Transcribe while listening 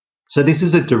So this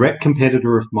is a direct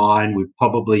competitor of mine. We've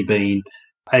probably been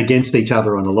against each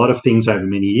other on a lot of things over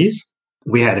many years.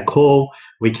 We had a call.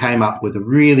 We came up with a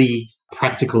really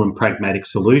practical and pragmatic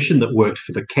solution that worked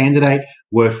for the candidate,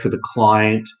 worked for the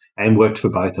client, and worked for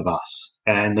both of us.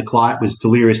 And the client was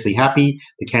deliriously happy.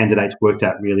 The candidates worked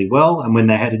out really well. And when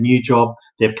they had a new job,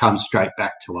 they've come straight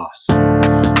back to us.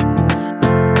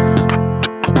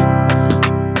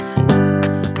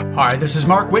 Hi, this is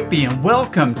Mark Whitby, and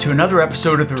welcome to another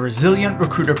episode of the Resilient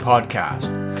Recruiter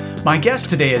Podcast. My guest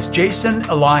today is Jason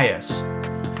Elias.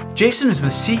 Jason is the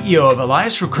CEO of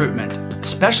Elias Recruitment,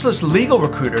 specialist legal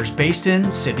recruiters based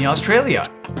in Sydney,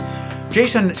 Australia.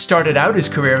 Jason started out his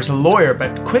career as a lawyer,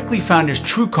 but quickly found his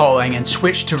true calling and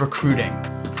switched to recruiting.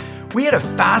 We had a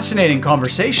fascinating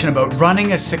conversation about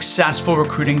running a successful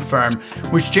recruiting firm,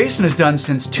 which Jason has done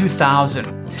since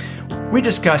 2000. We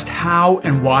discussed how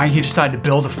and why he decided to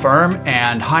build a firm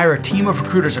and hire a team of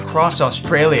recruiters across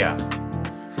Australia.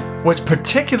 What's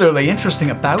particularly interesting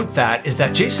about that is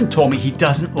that Jason told me he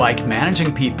doesn't like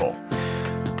managing people.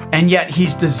 And yet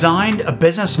he's designed a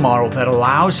business model that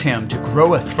allows him to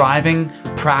grow a thriving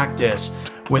practice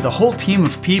with a whole team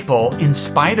of people in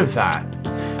spite of that.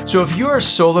 So if you're a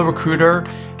solo recruiter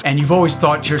and you've always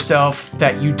thought to yourself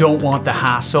that you don't want the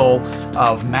hassle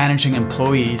of managing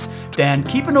employees, then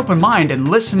keep an open mind and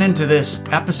listen into this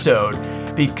episode,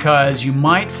 because you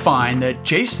might find that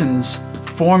Jason's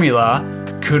formula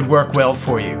could work well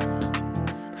for you.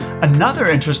 Another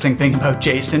interesting thing about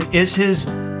Jason is his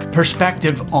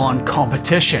perspective on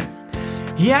competition.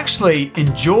 He actually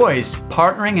enjoys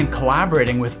partnering and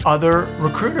collaborating with other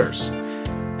recruiters.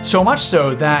 So much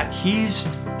so that he's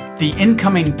the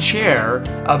incoming chair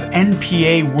of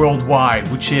NPA Worldwide,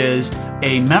 which is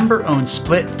a member-owned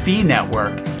split fee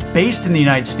network based in the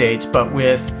United States, but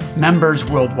with members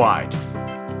worldwide.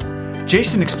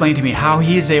 Jason explained to me how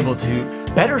he is able to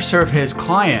better serve his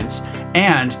clients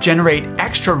and generate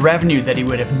extra revenue that he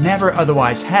would have never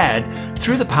otherwise had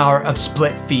through the power of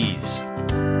split fees.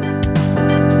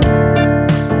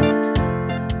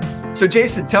 So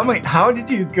Jason, tell me, how did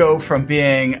you go from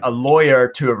being a lawyer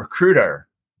to a recruiter?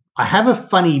 I have a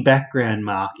funny background,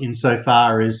 Mark,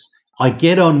 insofar as I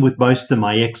get on with most of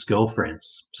my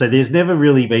ex-girlfriends. So there's never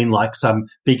really been like some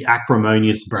big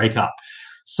acrimonious breakup.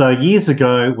 So years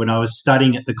ago, when I was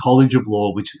studying at the College of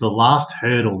Law, which is the last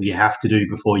hurdle you have to do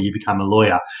before you become a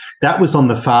lawyer, that was on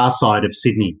the far side of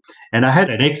Sydney. And I had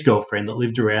an ex-girlfriend that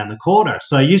lived around the corner.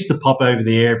 So I used to pop over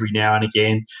there every now and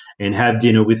again and have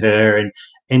dinner with her.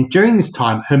 And during this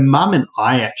time, her mum and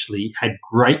I actually had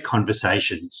great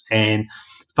conversations. And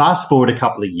fast forward a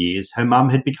couple of years, her mum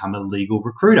had become a legal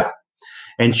recruiter.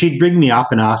 And she'd bring me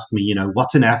up and ask me,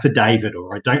 what's an affidavit,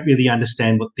 or I don't really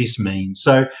understand what this means.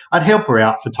 So I'd help her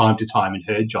out for time to time in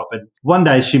her job. And one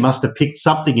day she must have picked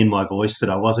something in my voice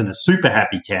that I wasn't a super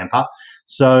happy camper.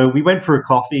 So we went for a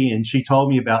coffee and she told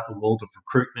me about the world of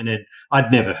recruitment, and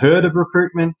I'd never heard of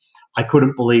recruitment. I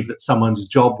couldn't believe that someone's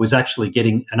job was actually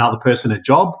getting another person a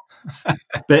job.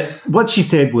 But what she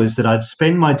said was that I'd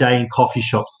spend my day in coffee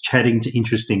shops chatting to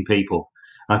interesting people.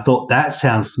 I thought that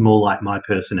sounds more like my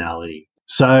personality.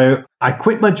 So I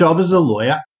quit my job as a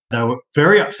lawyer. They were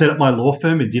very upset at my law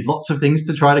firm and did lots of things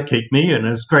to try to keep me, and it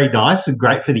was very nice and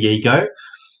great for the ego.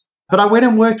 But I went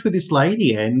and worked with this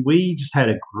lady, and we just had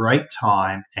a great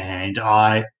time, and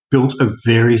I built a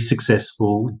very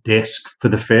successful desk for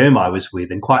the firm I was with.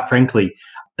 And quite frankly,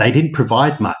 they didn't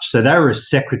provide much. So they were a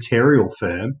secretarial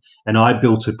firm, and I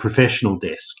built a professional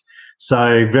desk.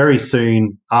 So very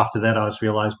soon after that, I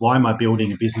realized, why am I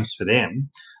building a business for them?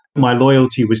 My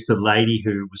loyalty was to the lady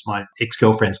who was my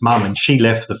ex-girlfriend's mum, and she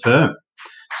left the firm.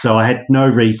 So I had no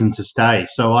reason to stay.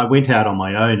 So I went out on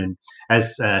my own, and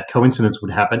as coincidence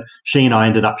would happen, she and I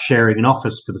ended up sharing an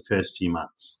office for the first few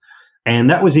months. And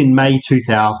that was in May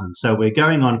 2000. So we're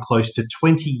going on close to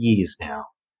 20 years now.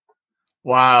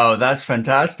 Wow, that's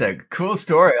fantastic. Cool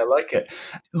story. I like it.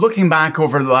 Looking back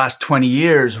over the last 20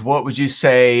 years, what would you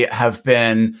say have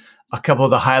been a couple of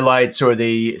the highlights or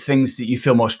the things that you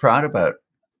feel most proud about?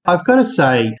 I've got to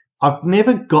say, I've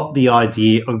never got the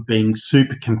idea of being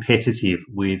super competitive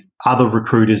with other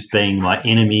recruiters being my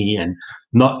enemy and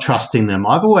not trusting them.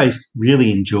 I've always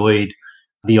really enjoyed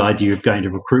the idea of going to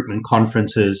recruitment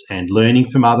conferences and learning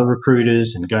from other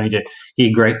recruiters and going to hear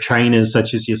great trainers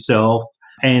such as yourself.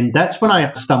 And that's when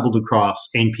I stumbled across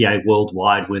NPA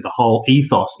Worldwide, where the whole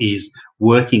ethos is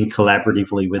working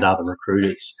collaboratively with other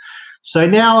recruiters. So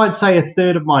now I'd say a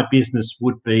third of my business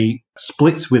would be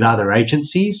splits with other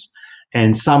agencies.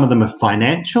 And some of them are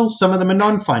financial, some of them are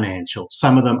non-financial,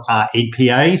 some of them are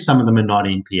NPA, some of them are not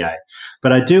NPA.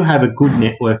 But I do have a good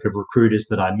network of recruiters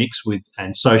that I mix with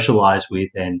and socialize with,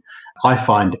 and I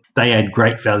find they add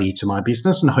great value to my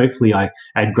business, and hopefully I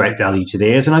add great value to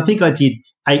theirs. And I think I did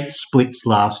 8 splits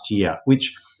last year,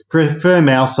 which for a firm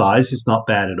our size is not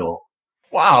bad at all.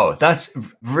 Wow, that's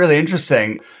really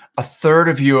interesting. A third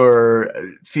of your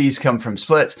fees come from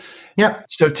splits. Yep.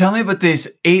 So tell me about these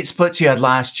 8 splits you had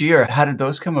last year. How did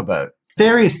those come about?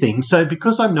 Various things. So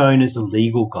because I'm known as a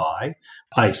legal guy,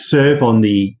 I serve on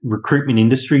the recruitment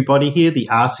industry body here, the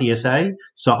RCSA.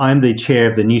 So I'm the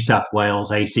chair of the New South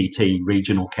Wales ACT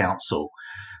Regional Council.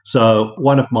 So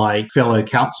one of my fellow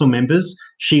council members,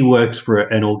 she works for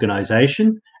an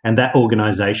organisation, and that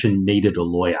organisation needed a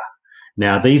lawyer.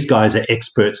 Now, these guys are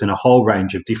experts in a whole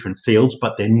range of different fields,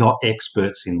 but they're not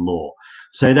experts in law.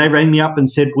 So they rang me up and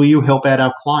said, will you help out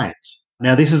our clients?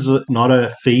 Now, this is not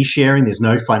a fee sharing. There's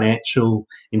no financial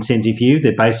incentive here.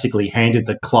 They basically handed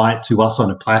the client to us on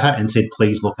a platter and said,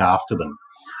 please look after them.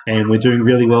 And we're doing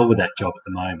really well with that job at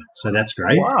the moment. So that's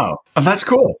great. Wow. Oh, that's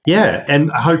cool. Yeah.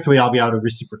 And hopefully I'll be able to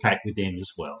reciprocate with them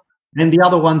as well. And the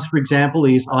other ones, for example,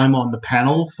 is I'm on the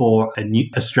panel for a new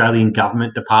Australian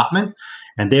government department,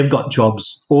 and they've got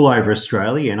jobs all over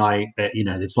Australia. And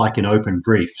it's like an open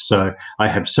brief. So I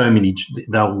have so many,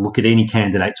 they'll look at any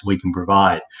candidates we can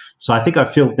provide. So I think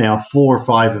I've filled now 4 or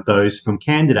 5 of those from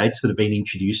candidates that have been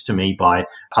introduced to me by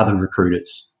other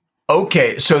recruiters.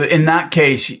 Okay. So in that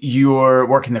case, you're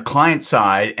working the client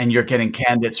side and you're getting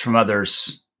candidates from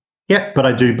others. Yeah, but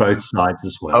I do both sides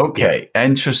as well. Okay, yeah.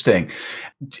 Interesting.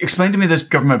 Explain to me this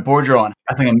government board you're on.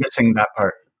 I think I'm missing that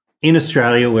part. In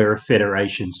Australia, we're a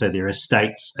federation, so there are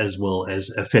states as well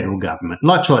as a federal government,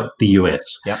 much like the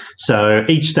US. Yep. So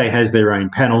each state has their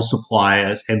own panel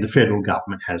suppliers, and the federal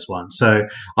government has one. So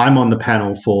I'm on the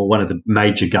panel for one of the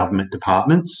major government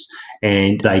departments,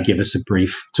 and they give us a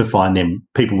brief to find them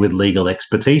people with legal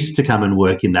expertise to come and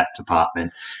work in that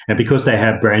department. And because they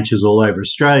have branches all over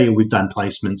Australia, we've done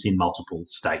placements in multiple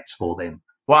states for them.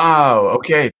 Wow.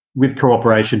 Okay. With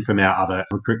cooperation from our other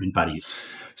recruitment buddies.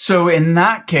 So in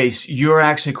that case, you're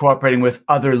actually cooperating with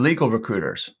other legal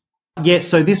recruiters. Yeah,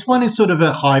 so this one is sort of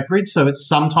a hybrid. So it's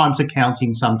sometimes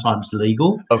accounting, sometimes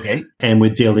legal. Okay. And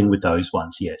we're dealing with those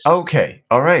ones, yes. Okay.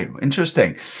 All right.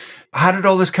 Interesting. How did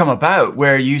all this come about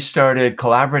where you started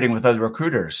collaborating with other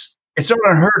recruiters? It's sort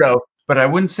of unheard of, but I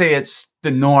wouldn't say it's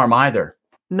the norm either.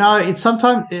 No, it's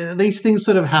sometimes these things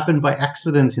sort of happen by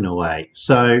accident in a way.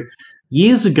 So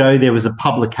years ago, there was a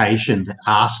publication that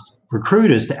asked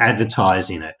recruiters to advertise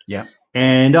in it. Yeah.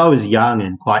 And I was young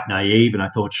and quite naive, and I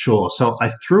thought, sure. So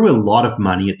I threw a lot of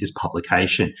money at this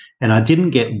publication, and I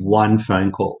didn't get one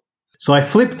phone call. So I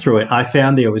flipped through it. I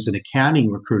found there was an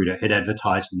accounting recruiter had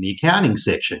advertised in the accounting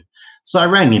section. So I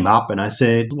rang him up and I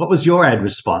said, what was your ad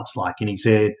response like? And he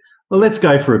said, well, let's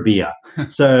go for a beer.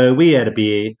 So we had a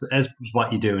beer, as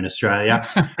what you do in Australia,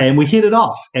 and we hit it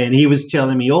off. And he was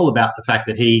telling me all about the fact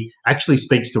that he actually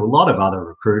speaks to a lot of other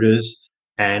recruiters.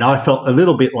 And I felt a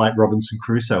little bit like Robinson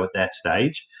Crusoe at that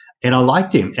stage. And I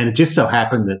liked him. And it just so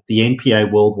happened that the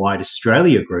NPA Worldwide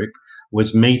Australia group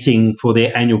was meeting for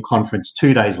their annual conference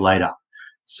 2 days later.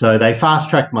 So they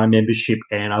fast-tracked my membership,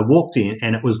 and I walked in,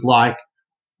 and it was like,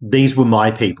 these were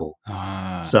my people.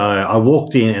 So I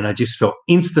walked in and I just felt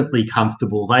instantly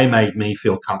comfortable. They made me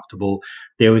feel comfortable.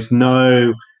 There was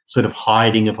no sort of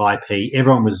hiding of IP.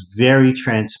 Everyone was very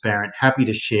transparent, happy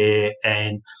to share.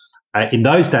 And in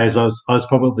those days, I was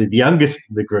probably the youngest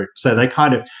of the group. So they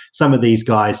some of these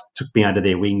guys took me under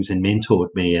their wings and mentored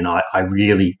me. And I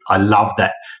love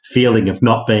that feeling of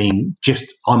not being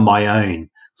just on my own,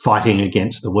 fighting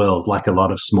against the world like a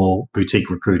lot of small boutique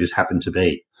recruiters happen to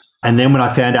be. And then when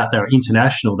I found out they were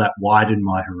international, that widened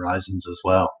my horizons as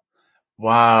well.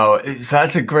 Wow.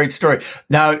 That's a great story.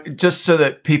 Now, just so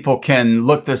that people can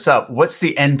look this up, what's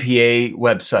the NPA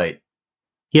website?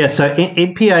 Yeah, so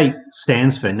NPA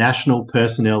stands for National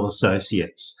Personnel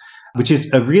Associates, which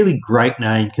is a really great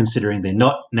name considering they're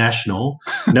not national.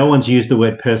 No one's used the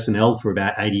word personnel for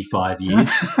about 85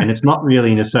 years, and it's not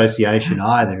really an association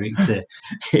either.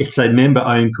 It's a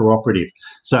member-owned cooperative.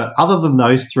 So other than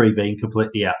those three being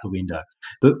completely out the window,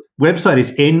 the website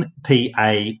is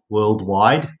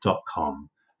npaworldwide.com.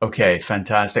 Okay,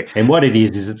 fantastic. And what it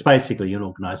is it's basically an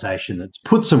organisation that's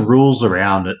put some rules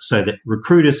around it so that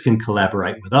recruiters can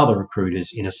collaborate with other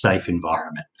recruiters in a safe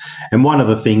environment. And one of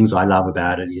the things I love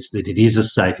about it is that it is a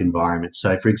safe environment.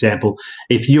 So, for example,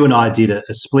 if you and I did a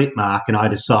split, Mark, and I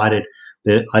decided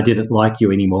that I didn't like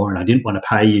you anymore and I didn't want to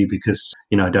pay you because,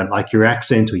 I don't like your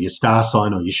accent or your star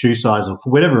sign or your shoe size or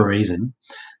for whatever reason,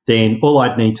 then all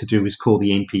I'd need to do is call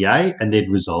the NPA and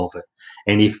they'd resolve it.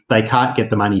 And if they can't get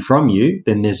the money from you,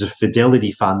 then there's a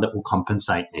fidelity fund that will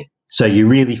compensate you. So you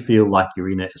really feel like you're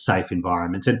in a safe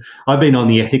environment. And I've been on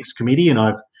the ethics committee, and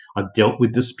I've dealt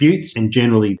with disputes, and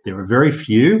generally there are very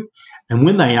few. And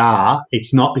when they are,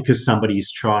 it's not because somebody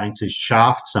is trying to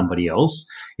shaft somebody else.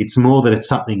 It's more that it's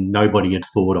something nobody had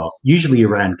thought of, usually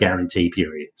around guarantee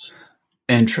periods.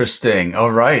 Interesting.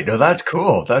 All right. Oh, that's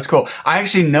cool. That's cool. I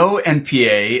actually know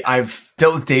NPA. I've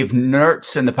dealt with Dave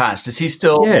Nertz in the past. Is he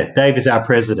still? Yeah, Dave is our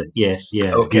president. Yes,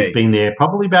 yeah. Okay. He's been there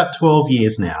probably about 12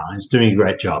 years now. He's doing a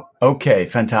great job. Okay,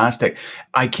 fantastic.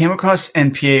 I came across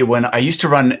NPA when I used to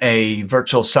run a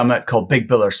virtual summit called Big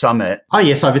Biller Summit. Oh,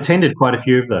 yes, I've attended quite a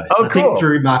few of those. Oh, I think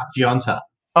through Mark Gionta.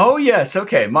 Oh, yes.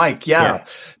 Okay, Mike. Yeah.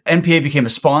 NPA became a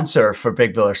sponsor for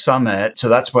Big Biller Summit. So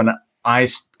that's when I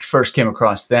first came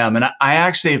across them. And I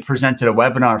actually presented a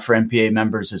webinar for NPA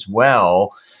members as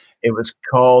well. It was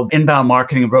called Inbound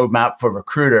Marketing Roadmap for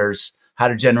Recruiters, How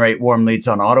to Generate Warm Leads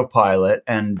on Autopilot.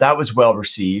 And that was well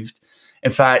received.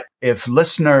 In fact, if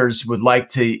listeners would like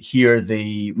to hear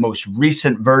the most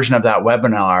recent version of that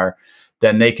webinar,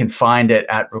 then they can find it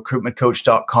at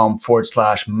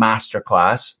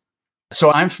recruitmentcoach.com/masterclass. So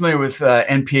I'm familiar with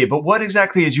NPA, but what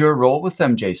exactly is your role with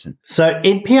them, Jason? So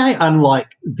NPA,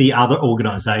 unlike the other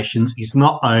organizations, is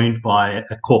not owned by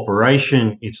a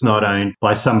corporation. It's not owned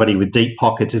by somebody with deep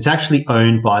pockets. It's actually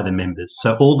owned by the members.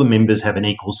 So all the members have an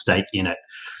equal stake in it.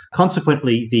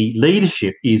 Consequently, the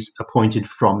leadership is appointed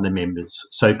from the members.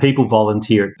 So people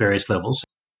volunteer at various levels.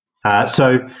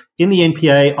 So in the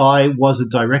NPA, I was a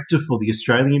director for the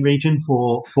Australian region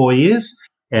for 4 years.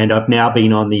 And I've now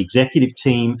been on the executive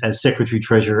team as Secretary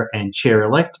Treasurer and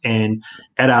Chair-elect. And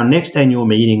at our next annual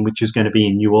meeting, which is going to be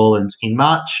in New Orleans in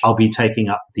March, I'll be taking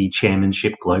up the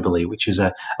chairmanship globally, which is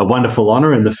a wonderful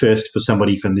honour and the first for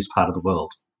somebody from this part of the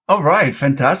world. Oh, right.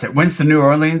 Fantastic. When's the New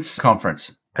Orleans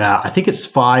conference? I think it's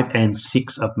 5 and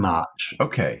 6 of March.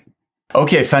 Okay.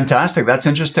 Okay, fantastic. That's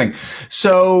interesting.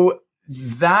 So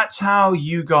that's how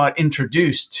you got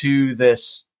introduced to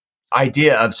this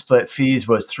idea of split fees,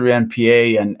 was through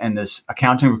NPA and this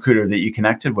accounting recruiter that you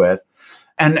connected with.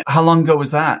 And how long ago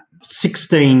was that?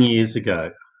 16 years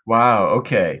ago. Wow.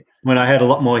 Okay. When I had a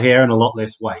lot more hair and a lot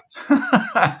less weight.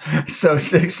 So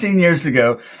 16 years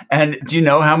ago. And do you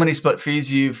know how many split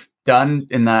fees you've done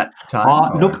in that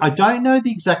time? Look, I don't know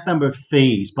the exact number of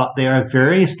fees, but there are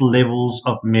various levels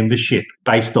of membership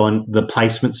based on the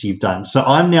placements you've done. So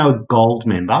I'm now a gold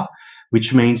member,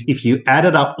 which means if you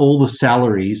added up all the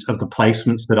salaries of the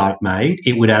placements that I've made,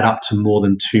 it would add up to more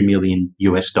than $2 million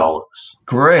US.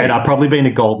 Great. And I've probably been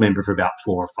a gold member for about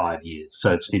 4 or 5 years.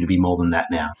 So it'll be more than that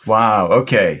now. Wow.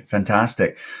 Okay.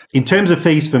 Fantastic. In terms of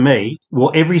fees for me,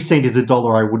 well, every cent is a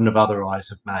dollar I wouldn't have otherwise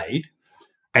have made.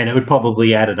 And it would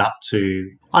probably add it up to,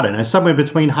 I don't know, somewhere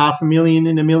between $500,000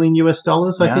 and $1 million US,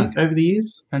 I think, over the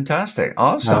years. Fantastic.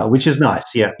 Awesome. Which is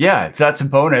nice. Yeah. Yeah. That's a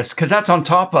bonus because that's on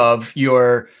top of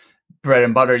your bread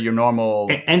and butter, your normal.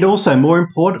 And also, more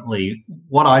importantly,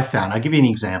 what I found, I'll give you an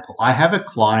example. I have a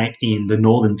client in the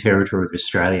Northern Territory of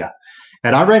Australia,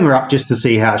 and I rang her up just to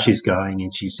see how she's going.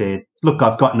 And she said, look,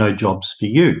 I've got no jobs for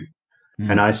you.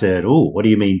 And I said, oh, what do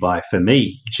you mean by for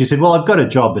me? She said, well, I've got a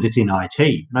job, but it's in IT.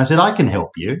 And I said, I can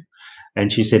help you.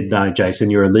 And she said, no,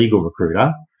 Jason, you're a legal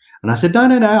recruiter. And I said, no,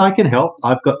 I can help.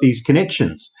 I've got these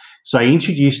connections. So I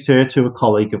introduced her to a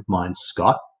colleague of mine,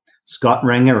 Scott. Scott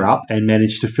rang her up and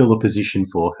managed to fill a position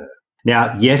for her.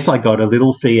 Now, yes, I got a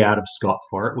little fee out of Scott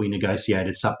for it. We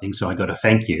negotiated something, so I got a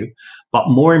thank you. But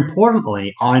more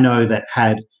importantly, I know that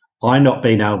had I not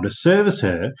been able to service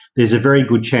her, there's a very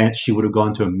good chance she would have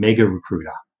gone to a mega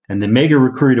recruiter. And the mega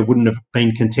recruiter wouldn't have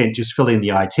been content just filling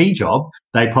the IT job.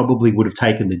 They probably would have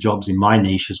taken the jobs in my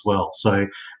niche as well. So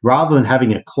rather than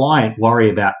having a client worry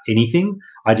about anything,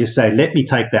 I just say, let me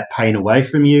take that pain away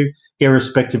from you,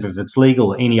 irrespective if it's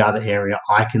legal or any other area.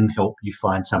 I can help you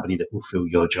find somebody that will fill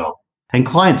your job. And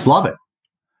clients love it.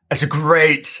 That's a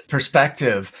great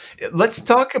perspective. Let's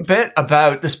talk a bit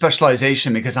about the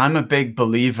specialization, because I'm a big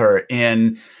believer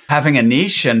in having a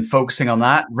niche and focusing on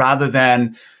that rather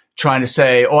than trying to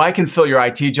say, oh, I can fill your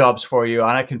IT jobs for you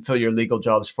and I can fill your legal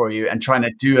jobs for you and trying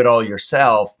to do it all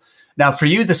yourself. Now, for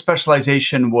you, the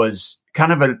specialization was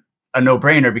kind of a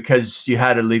no-brainer because you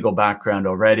had a legal background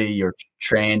already. You're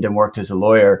trained and worked as a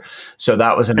lawyer. So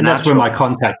that was and that's where my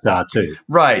contacts are too.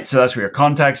 Right. So that's where your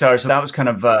contacts are. So that was kind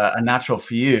of a natural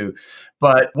for you.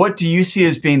 But what do you see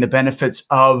as being the benefits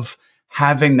of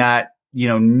having that,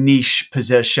 niche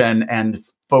position and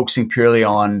focusing purely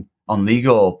on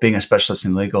legal, being a specialist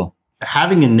in legal?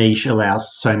 Having a niche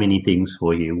allows so many things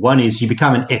for you. One is you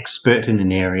become an expert in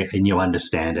an area and you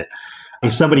understand it.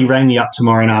 If somebody rang me up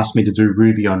tomorrow and asked me to do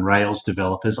Ruby on Rails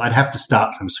developers, I'd have to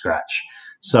start from scratch.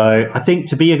 So I think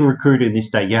to be a recruiter in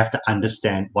this day, you have to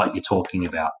understand what you're talking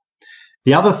about.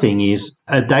 The other thing is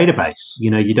a database.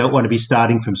 You don't want to be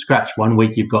starting from scratch. One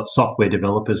week you've got software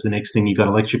developers, the next thing you've got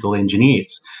electrical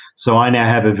engineers. So I now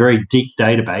have a very deep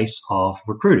database of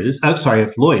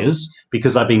of lawyers,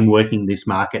 because I've been working this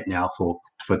market now for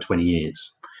 20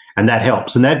 years. And that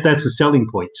helps. And that's a selling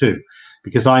point too,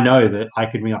 because I know that I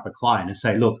can ring up a client and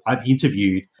say, look, I've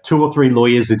interviewed 2 or 3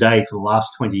 lawyers a day for the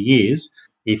last 20 years.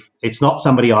 If it's not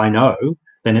somebody I know,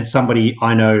 then it's somebody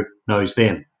I know knows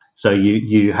them. So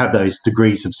you have those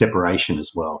degrees of separation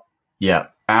as well. Yeah,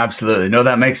 absolutely. No,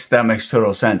 that makes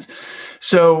total sense.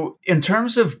 So in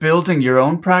terms of building your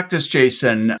own practice,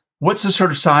 Jason, what's the sort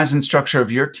of size and structure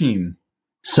of your team?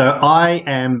 So I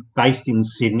am based in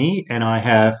Sydney, and I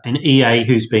have an EA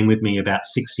who's been with me about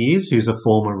 6 years, who's a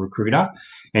former recruiter,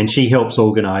 and she helps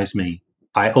organise me.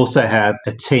 I also have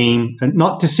a team,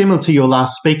 not dissimilar to your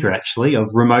last speaker actually, of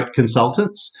remote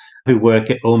consultants who work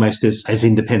almost as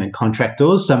independent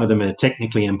contractors. Some of them are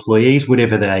technically employees,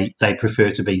 whatever they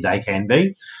prefer to be, they can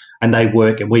be. And they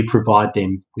work, and we provide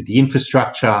them with the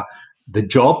infrastructure, the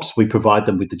jobs. We provide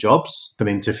them with the jobs for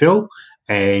them to fill.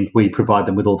 And we provide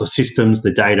them with all the systems,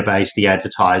 the database, the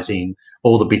advertising,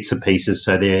 all the bits and pieces,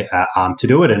 so they're armed to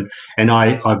do it. And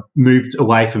I've moved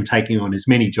away from taking on as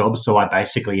many jobs, so I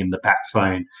basically am the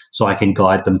backbone, so I can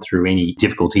guide them through any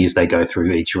difficulties they go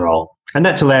through each role. And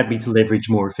that's allowed me to leverage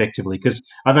more effectively, because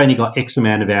I've only got X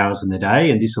amount of hours in the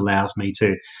day, and this allows me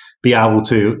to be able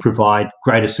to provide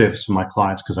greater service for my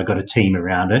clients because I've got a team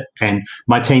around it. And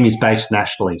my team is based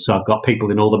nationally. So I've got people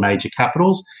in all the major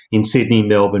capitals in Sydney,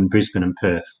 Melbourne, Brisbane, and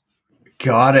Perth.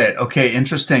 Got it. Okay,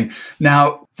 interesting.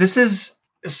 Now, this is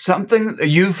something that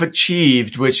you've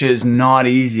achieved, which is not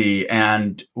easy,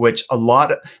 and which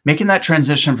making that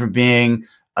transition from being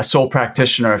a sole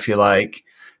practitioner, if you like,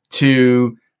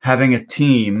 to having a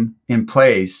team in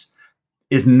place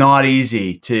is not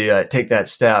easy to take that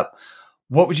step.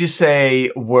 What would you say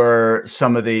were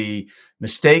some of the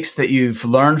mistakes that you've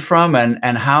learned from,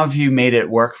 and how have you made it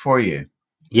work for you?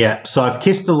 Yeah, so I've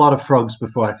kissed a lot of frogs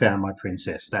before I found my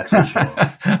princess, that's for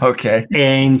sure. Okay.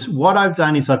 And what I've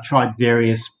done is I've tried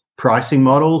various pricing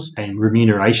models and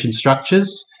remuneration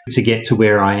structures to get to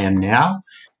where I am now.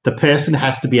 The person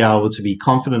has to be able to be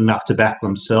confident enough to back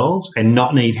themselves and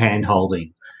not need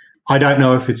hand-holding. I don't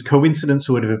know if it's coincidence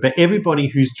or whatever, but everybody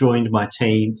who's joined my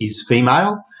team is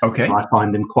female. Okay. I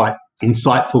find them quite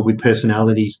insightful with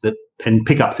personalities and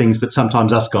pick up things that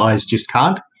sometimes us guys just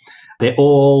can't. They're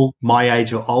all my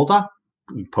age or older.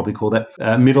 You'd probably call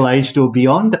that middle-aged or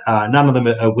beyond. None of them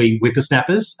are wee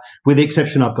whippersnappers, with the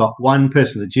exception I've got one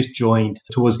person that just joined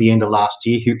towards the end of last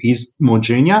year who is more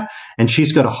junior, and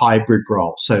she's got a hybrid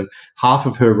role. So half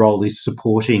of her role is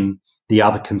supporting the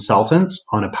other consultants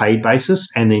on a paid basis,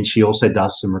 and then she also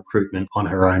does some recruitment on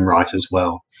her own right as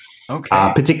well. Okay.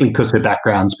 Particularly because her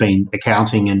background's been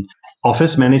accounting and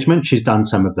office management. She's done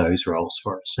some of those roles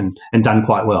for us and done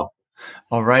quite well.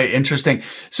 All right. Interesting.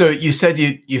 So you said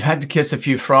you've had to kiss a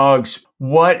few frogs.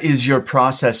 What is your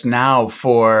process now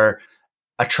for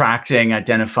attracting,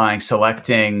 identifying,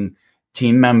 selecting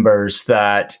team members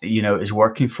that, is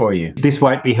working for you? This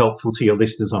won't be helpful to your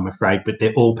listeners, I'm afraid, but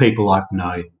they're all people I've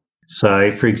known.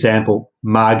 So, for example,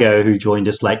 Margot, who joined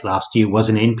us late last year, was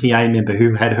an NPA member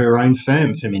who had her own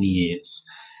firm for many years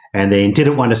and then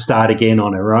didn't want to start again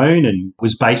on her own and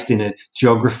was based in a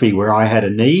geography where I had a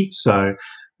need. So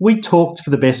we talked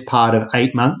for the best part of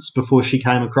 8 months before she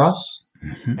came across,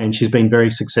 and she's been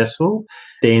very successful.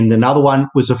 Then another one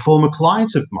was a former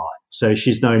client of mine. So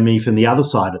she's known me from the other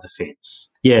side of the fence.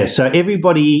 Yeah, so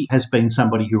everybody has been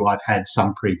somebody who I've had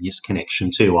some previous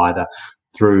connection to, either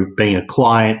through being a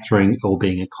client, or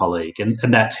being a colleague. And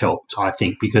that's helped, I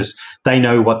think, because they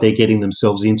know what they're getting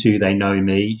themselves into. They know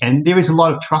me. And there is a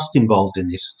lot of trust involved in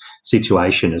this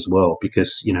situation as well,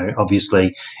 because,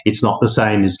 obviously it's not the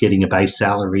same as getting a base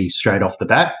salary straight off the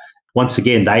bat. Once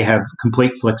again, they have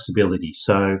complete flexibility.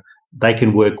 So they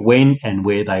can work when and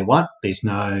where they want. There's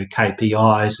no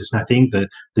KPIs. There's nothing.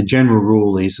 The general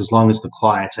rule is as long as the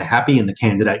clients are happy and the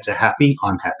candidates are happy,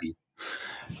 I'm happy.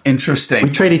 Interesting.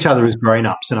 We treat each other as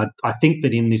grown-ups, and I think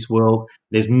that in this world,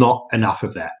 there's not enough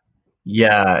of that.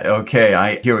 Yeah, okay.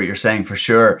 I hear what you're saying for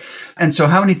sure. And so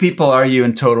how many people are you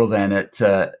in total then at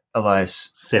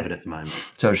Elias? 7 at the moment.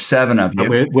 So 7 of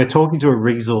you. We're talking to a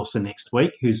resourcer next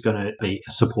week who's going to be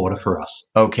a supporter for us.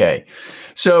 Okay.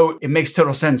 So it makes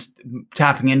total sense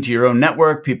tapping into your own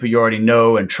network, people you already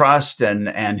know and trust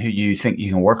and who you think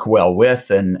you can work well with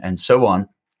and so on.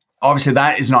 Obviously,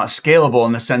 that is not scalable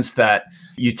in the sense that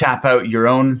you tap out your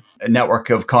own a network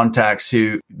of contacts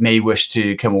who may wish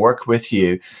to come work with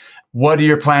you. What are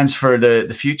your plans for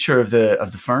the future of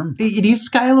the firm? It is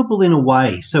scalable in a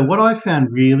way. So what I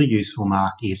found really useful,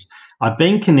 Mark, is I've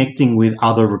been connecting with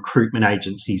other recruitment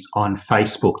agencies on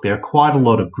Facebook. There are quite a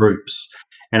lot of groups,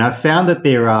 and I've found that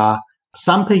there are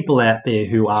some people out there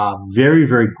who are very,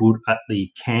 very good at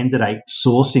the candidate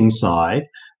sourcing side,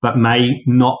 but may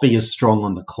not be as strong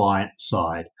on the client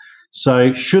side.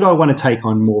 So should I want to take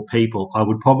on more people, I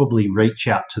would probably reach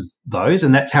out to those.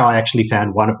 And that's how I actually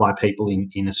found one of my people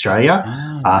in Australia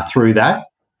through that,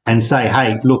 and say,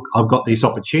 hey, look, I've got this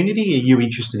opportunity. Are you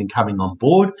interested in coming on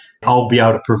board? I'll be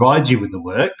able to provide you with the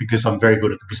work because I'm very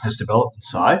good at the business development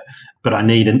side, but I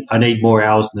need more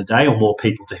hours in the day or more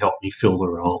people to help me fill the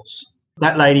roles.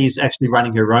 That lady is actually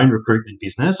running her own recruitment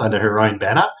business under her own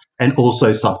banner and also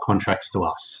subcontracts to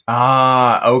us.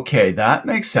 Okay. That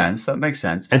makes sense. And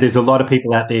there's a lot of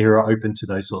people out there who are open to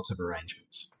those sorts of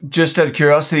arrangements. Just out of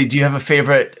curiosity, do you have a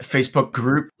favorite Facebook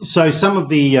group? So some of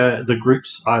the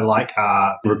groups I like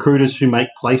are recruiters who make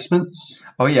placements.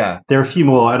 Oh, yeah. There are a few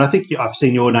more, and I think I've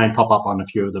seen your name pop up on a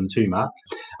few of them too, Mark.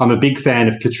 I'm a big fan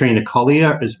of Katrina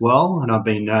Collier as well, and I've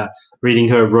been reading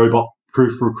her Robot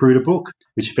Proof Recruiter book,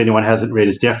 which if anyone hasn't read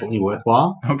is definitely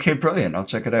worthwhile. Okay, brilliant. I'll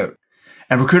check it out.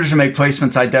 And Recruiters Who Make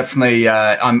Placements, I definitely,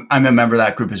 I'm a member of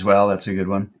that group as well. That's a good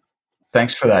one.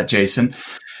 Thanks for that, Jason.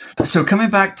 So coming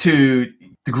back to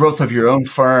the growth of your own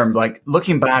firm, like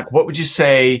looking back, what would you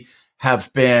say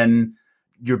have been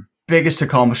your biggest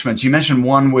accomplishments? You mentioned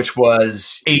one, which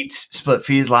was 8 split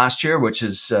fees last year, which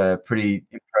is pretty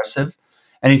impressive.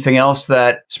 Anything else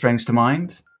that springs to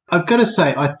mind? I've got to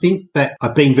say, I think that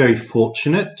I've been very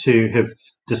fortunate to have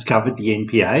discovered the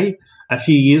NPA. A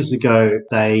few years ago,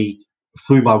 they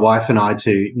flew my wife and I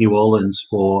to New Orleans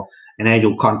for an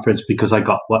annual conference because I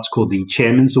got what's called the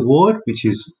Chairman's Award, which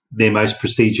is their most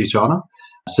prestigious honor.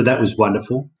 So that was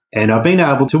wonderful. And I've been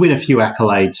able to win a few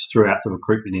accolades throughout the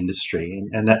recruitment industry.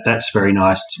 And that's very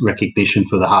nice recognition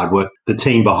for the hard work the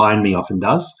team behind me often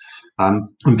does. I'm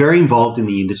very involved in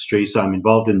the industry, so I'm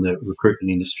involved in the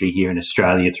recruitment industry here in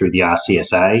Australia through the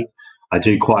RCSA. I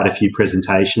do quite a few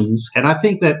presentations, and I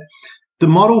think that the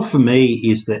model for me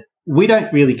is that we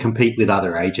don't really compete with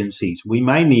other agencies. We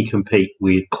mainly compete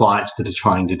with clients that are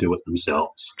trying to do it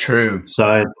themselves. True.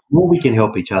 So the more we can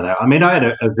help each other. I mean, I had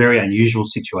a very unusual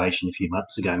situation a few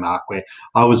months ago, Mark, where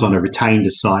I was on a retained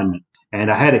assignment,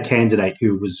 and I had a candidate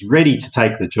who was ready to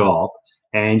take the job,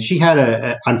 and she had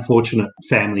an unfortunate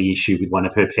family issue with one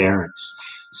of her parents.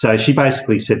 So she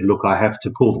basically said, look, I have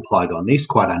to pull the plug on this,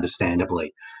 quite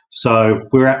understandably. So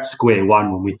we're at square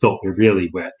one when we thought we really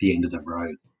were at the end of the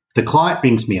road. The client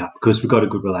rings me up because we've got a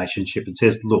good relationship and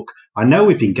says, look, I know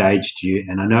we've engaged you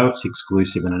and I know it's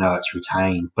exclusive and I know it's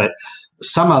retained, but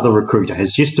some other recruiter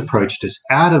has just approached us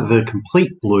out of the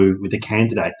complete blue with a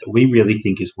candidate that we really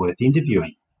think is worth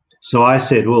interviewing. So I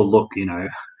said, well, look,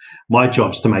 my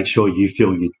job's to make sure you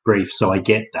fill your brief, so I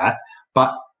get that.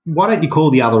 But why don't you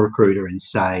call the other recruiter and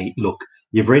say, look,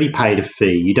 you've already paid a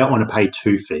fee. You don't want to pay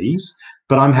 2 fees,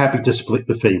 but I'm happy to split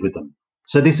the fee with them.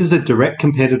 So this is a direct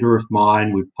competitor of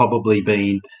mine. We've probably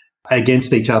been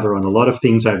against each other on a lot of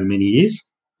things over many years.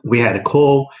 We had a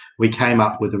call. We came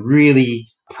up with a really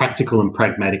practical and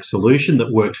pragmatic solution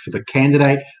that worked for the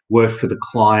candidate, worked for the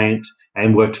client,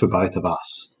 and worked for both of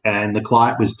us. And the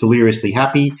client was deliriously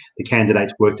happy. The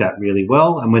candidates worked out really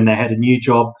well. And when they had a new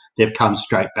job, they've come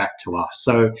straight back to us.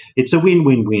 So it's a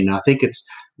win-win-win. I think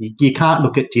you can't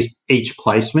look at just each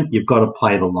placement. You've got to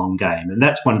play the long game. And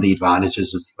that's one of the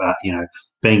advantages of,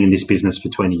 being in this business for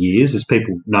 20 years, is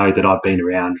people know that I've been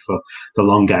around for the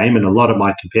long game. And a lot of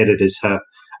my competitors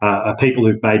are people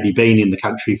who've maybe been in the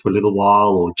country for a little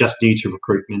while or just new to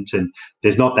recruitment, and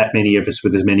there's not that many of us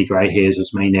with as many grey hairs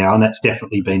as me now, and that's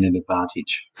definitely been an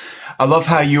advantage. I love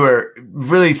how you are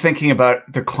really thinking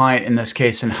about the client in this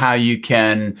case and how you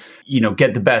can,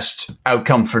 get the best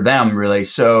outcome for them, really.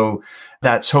 So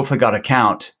that's hopefully got to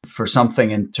count for something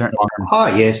in turn.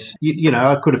 Oh, yes.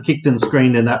 I could have kicked and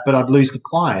screened in that, but I'd lose the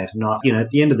client. And,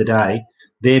 at the end of the day,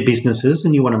 they're businesses,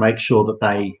 and you want to make sure that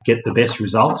they get the best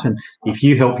result. And if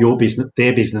you help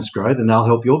their business grow, then they'll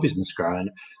help your business grow. And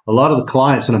a lot of the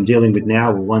clients that I'm dealing with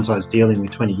now were ones I was dealing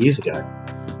with 20 years ago.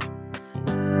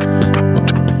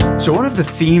 So one of the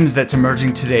themes that's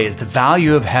emerging today is the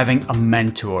value of having a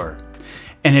mentor.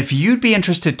 And if you'd be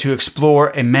interested to explore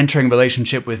a mentoring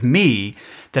relationship with me,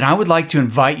 then I would like to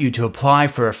invite you to apply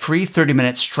for a free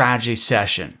 30-minute strategy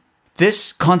session.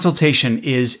 This consultation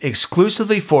is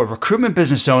exclusively for recruitment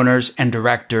business owners and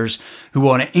directors who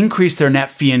want to increase their net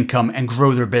fee income and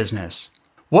grow their business.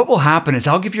 What will happen is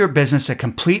I'll give your business a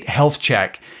complete health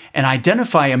check and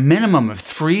identify a minimum of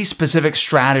 3 specific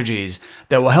strategies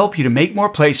that will help you to make more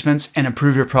placements and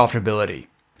improve your profitability.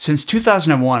 Since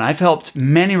 2001, I've helped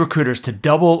many recruiters to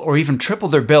double or even triple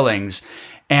their billings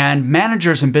and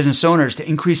managers and business owners to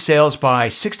increase sales by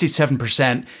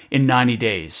 67% in 90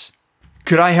 days.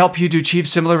 Could I help you to achieve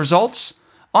similar results?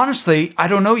 Honestly, I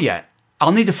don't know yet.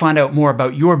 I'll need to find out more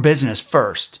about your business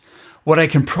first. What I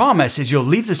can promise is you'll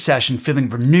leave the session feeling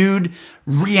renewed,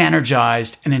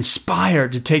 re-energized, and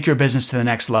inspired to take your business to the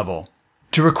next level.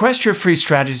 To request your free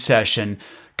strategy session,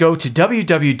 go to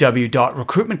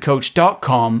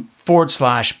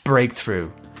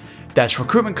www.recruitmentcoach.com/breakthrough. That's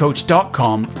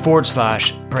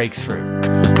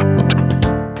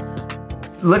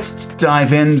recruitmentcoach.com/breakthrough. Let's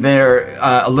dive in there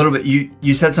a little bit.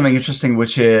 You said something interesting,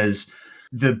 which is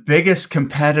the biggest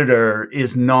competitor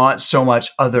is not so much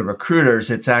other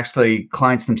recruiters. It's actually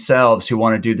clients themselves who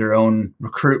want to do their own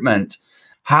recruitment.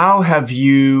 How have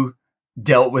you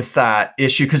dealt with that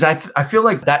issue? Because I feel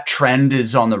like that trend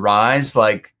is on the rise.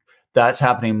 Like that's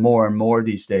happening more and more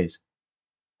these days.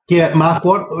 Yeah, Mark,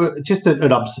 just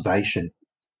an observation.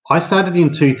 I started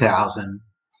in 2000.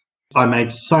 I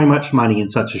made so much money in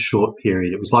such a short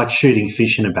period. It was like shooting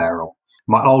fish in a barrel.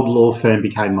 My old law firm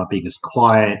became my biggest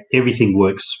client. Everything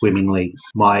worked swimmingly.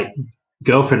 My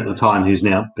girlfriend at the time, who's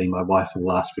now been my wife for the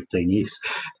last 15 years,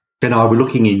 and I were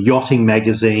looking in yachting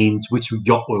magazines, which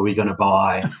yacht were we going to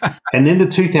buy? And then the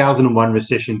 2001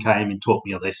 recession came and taught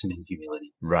me a lesson in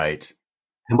humility. Right.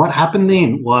 And what happened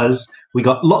then was we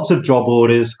got lots of job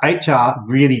orders. HR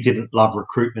really didn't love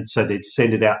recruitment, so they'd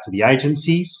send it out to the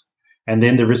agencies. And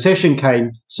then the recession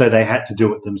came, so they had to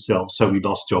do it themselves. So we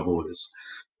lost job orders.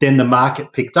 Then the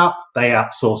market picked up. They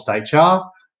outsourced HR.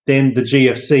 Then the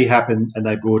GFC happened and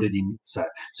they brought it in. So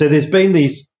there's been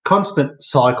these constant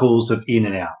cycles of in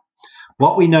and out.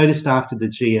 What we noticed after the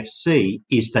GFC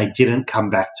is they didn't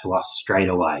come back to us straight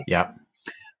away. Yep.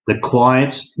 The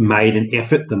clients made an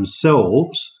effort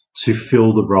themselves to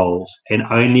fill the roles, and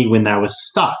only when they were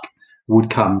stuck would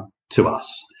come to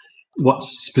us.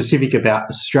 What's specific about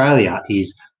Australia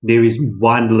is there is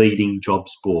one leading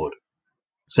jobs board.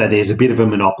 So there's a bit of a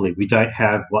monopoly. We don't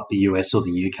have what the US or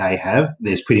the UK have.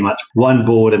 There's pretty much one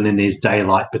board, and then there's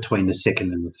daylight between the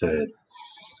second and the third.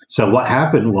 So what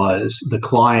happened was the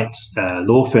clients,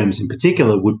 law firms in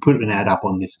particular, would put an ad up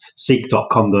on this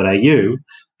seek.com.au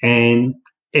and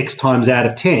X times out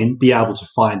of 10 be able to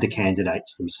find the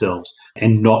candidates themselves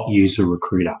and not use a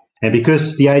recruiter. And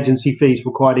because the agency fees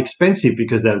were quite expensive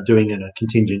because they were doing it on a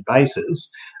contingent basis,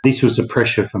 this was a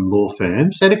pressure from law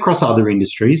firms and across other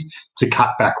industries to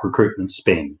cut back recruitment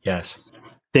spend. Yes.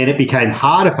 Then it became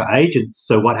harder for agents.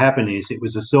 So what happened is it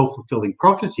was a self-fulfilling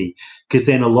prophecy, because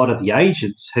then a lot of the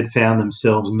agents had found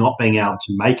themselves not being able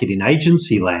to make it in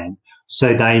agency land,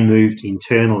 so they moved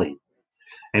internally.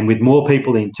 And with more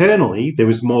people internally, there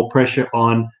was more pressure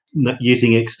on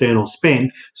using external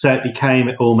spend. So it became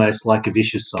almost like a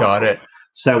vicious cycle. Got it.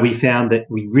 So we found that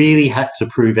we really had to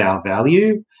prove our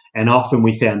value. And often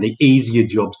we found the easier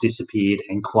jobs disappeared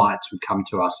and clients would come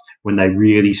to us when they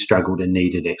really struggled and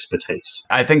needed expertise.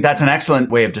 I think that's an excellent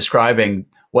way of describing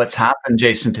what's happened,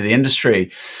 Jason, to the industry.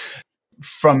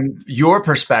 From your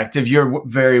perspective, you're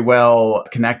very well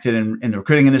connected in the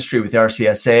recruiting industry with the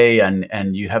RCSA,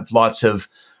 and you have lots of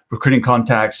recruiting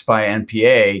contacts via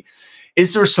NPA.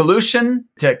 Is there a solution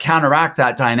to counteract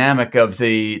that dynamic of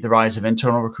the rise of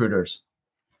internal recruiters?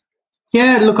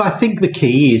 Yeah, look, I think the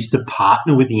key is to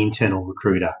partner with the internal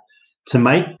recruiter to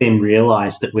make them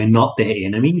realize that we're not their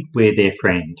enemy, we're their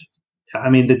friend. I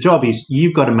mean, the job is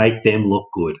you've got to make them look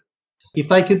good. If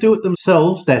they can do it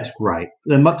themselves, that's great.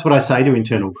 And that's what I say to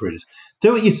internal recruiters.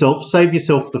 Do it yourself, save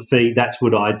yourself the fee. That's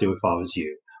what I'd do if I was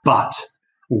you. But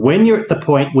when you're at the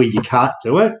point where you can't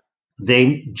do it,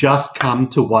 then just come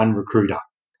to one recruiter,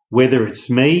 whether it's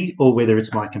me or whether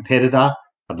it's my competitor.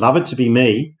 I'd love it to be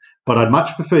me, but I'd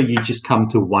much prefer you just come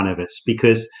to one of us,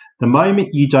 because the moment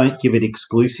you don't give it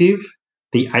exclusive,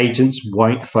 the agents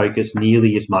won't focus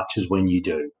nearly as much as when you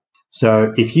do.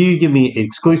 So if you give me an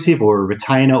exclusive or a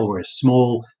retainer or a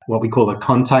small, what we call a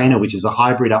container, which is a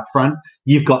hybrid up front,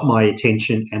 you've got my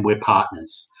attention and we're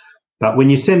partners. But when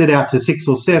you send it out to 6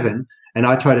 or 7 and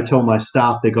I try to tell my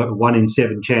staff they've got a 1 in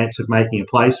 7 chance of making a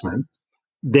placement,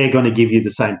 they're going to give you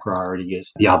the same priority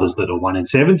as the others that are 1 in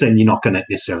 7s, and you're not going to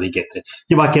necessarily get there.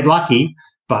 You might get lucky,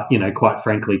 but, quite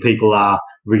frankly, people are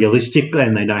realistic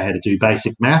and they know how to do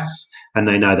basic maths, and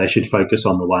they know they should focus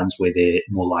on the ones where they're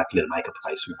more likely to make a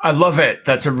placement. I love it.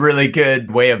 That's a really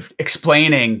good way of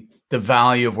explaining the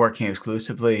value of working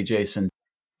exclusively, Jason.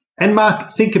 And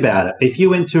Mark, think about it. If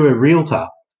you went to a realtor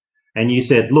and you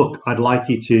said, look, I'd like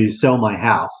you to sell my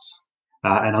house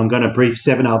and I'm going to brief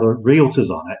 7 other realtors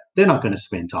on it, they're not going to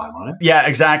spend time on it. Yeah,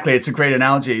 exactly. It's a great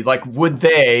analogy. Like, would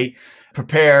they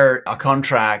prepare a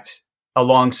contract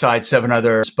alongside 7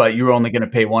 others, but you're only going to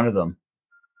pay one of them?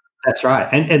 That's right.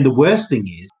 And the worst thing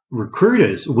is,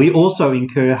 recruiters, we also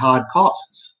incur hard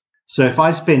costs. So if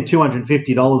I spend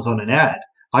 $250 on an ad,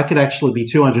 I could actually be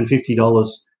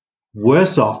 $250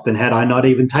 worse off than had I not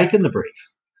even taken the brief.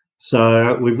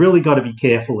 So we've really got to be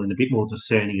careful and a bit more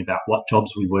discerning about what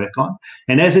jobs we work on.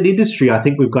 And as an industry, I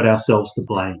think we've got ourselves to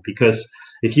blame, because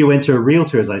if you went to a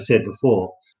realtor, as I said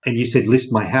before, and you said,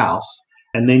 list my house,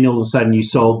 and then all of a sudden you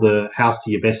sold the house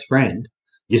to your best friend,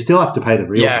 you still have to pay the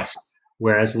realtor. Yes.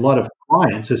 Whereas a lot of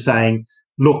clients are saying,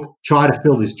 look, try to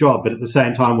fill this job, but at the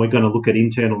same time, we're going to look at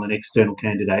internal and external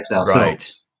candidates ourselves.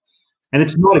 Right. And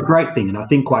it's not a great thing. And I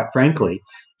think, quite frankly,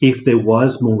 if there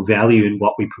was more value in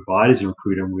what we provide as a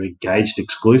recruiter and we're engaged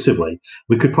exclusively,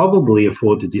 we could probably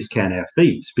afford to discount our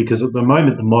fees, because at the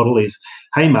moment the model is,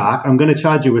 hey, Mark, I'm going to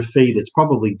charge you a fee that's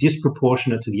probably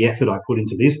disproportionate to the effort I put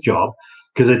into this job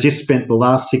because I just spent the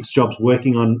last 6 jobs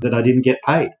working on that I didn't get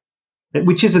paid,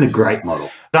 which isn't a great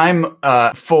model. I'm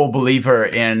a full believer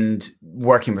in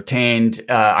working retained,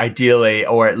 ideally,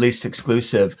 or at least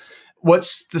exclusive.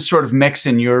 What's the sort of mix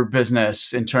in your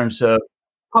business in terms of?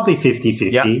 Probably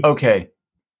 50-50. Yeah. Okay.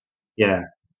 Yeah.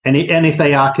 And if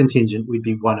they are contingent, we'd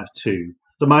be one of 2.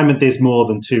 The moment there's more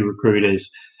than 2 recruiters,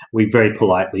 we very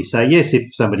politely say yes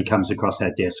if somebody comes across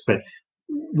our desk, but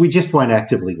we just won't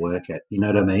actively work it. You know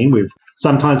what I mean?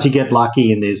 Sometimes you get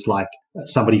lucky and there's like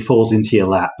somebody falls into your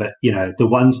lap, but the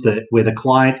ones where the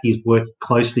client is working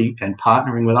closely and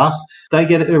partnering with us, they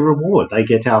get a reward. They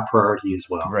get our priority as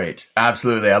well. Great.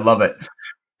 Absolutely. I love it.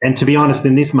 And to be honest,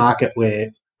 in this market where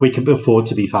we can afford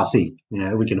to be fussy,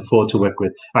 we can afford to work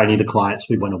with only the clients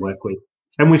we want to work with.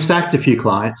 And we've sacked a few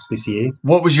clients this year.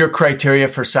 What was your criteria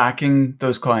for sacking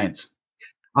those clients?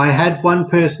 I had one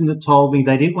person that told me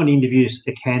they didn't want to interview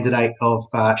a candidate of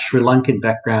Sri Lankan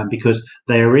background because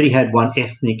they already had one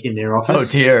ethnic in their office. Oh,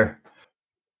 dear.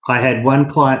 I had one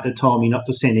client that told me not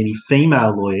to send any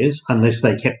female lawyers unless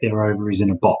they kept their ovaries in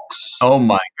a box. Oh,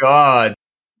 my God.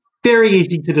 Very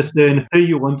easy to discern who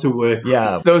you want to work with.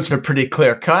 Yeah, those are pretty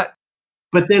clear cut.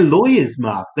 But they're lawyers,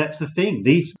 Mark. That's the thing.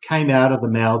 These came out of the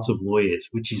mouths of lawyers,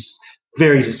 which is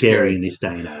very scary in this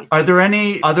day and age. Are there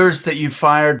any others that you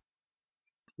fired?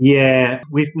 Yeah,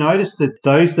 we've noticed that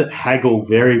those that haggle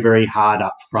very, very hard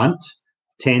up front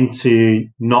tend to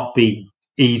not be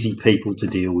easy people to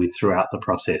deal with throughout the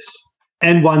process.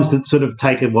 And ones that sort of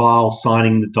take a while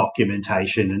signing the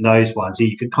documentation, and those ones,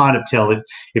 you can kind of tell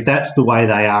if that's the way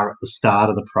they are at the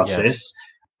start of the process,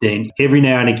 then every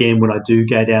now and again when I do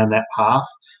go down that path,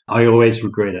 I always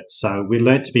regret it. So we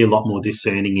learnt to be a lot more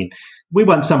discerning, and we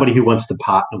want somebody who wants to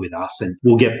partner with us and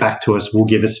will get back to us, will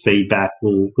give us feedback,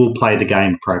 will play the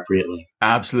game appropriately.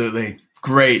 Absolutely.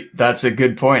 Great. That's a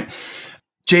good point.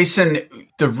 Jason,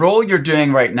 the role you're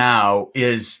doing right now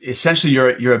is essentially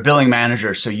you're a billing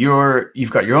manager. So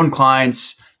you've got your own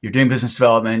clients, you're doing business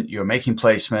development, you're making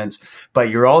placements, but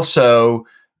you're also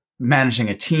managing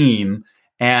a team.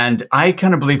 And I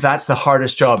kind of believe that's the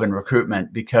hardest job in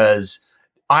recruitment, because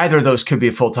either of those could be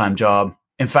a full-time job.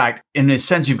 In fact, in a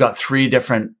sense, you've got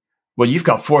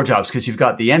 4 jobs, because you've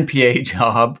got the NPA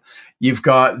job, you've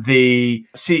got the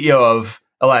CEO of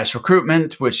Elias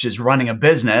Recruitment, which is running a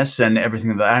business and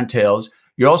everything that entails.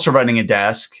 You're also running a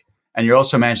desk and you're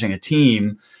also managing a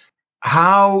team.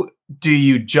 How do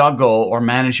you juggle or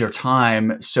manage your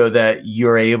time so that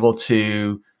you're able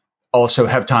to also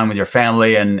have time with your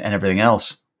family and everything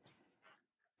else?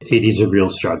 It is a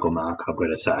real struggle, Mark, I've got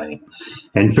to say.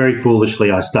 And very foolishly,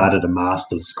 I started a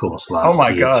master's course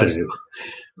last year too.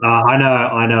 I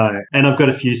know. And I've got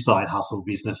a few side hustle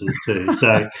businesses too.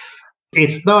 So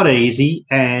it's not easy.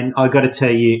 And I've got to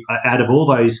tell you, out of all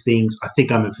those things, I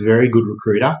think I'm a very good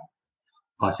recruiter.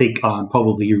 I think I'm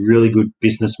probably a really good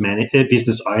business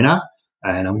owner,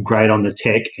 and I'm great on the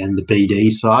tech and the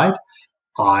BD side.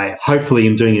 I hopefully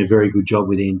am doing a very good job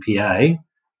with NPA.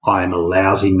 I'm a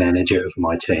lousy manager of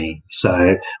my team.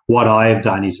 So what I have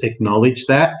done is acknowledge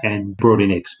that and brought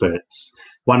in experts.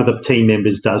 One of the team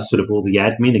members does sort of all the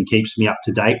admin and keeps me up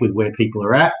to date with where people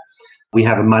are at. We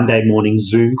have a Monday morning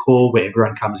Zoom call where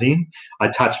everyone comes in. I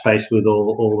touch base with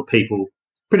all the people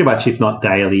pretty much, if not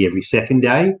daily, every second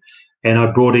day. And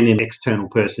I brought in an external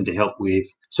person to help with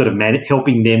sort of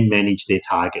helping them manage their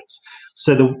targets.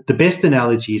 So the best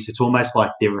analogy is it's almost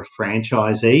like they're a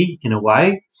franchisee in a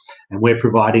way, and we're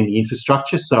providing the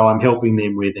infrastructure. So I'm helping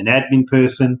them with an admin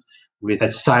person, with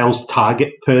a sales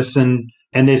target person,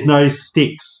 and there's no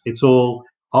sticks. It's all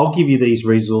I'll give you these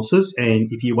resources, and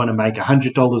if you want to make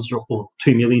 $100 or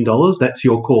 $2 million, that's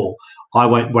your call. I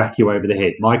won't whack you over the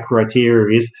head. My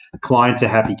criteria is clients are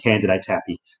happy, candidates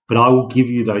happy. But I will give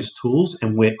you those tools,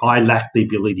 and where I lack the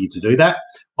ability to do that,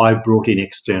 I've brought in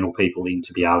external people in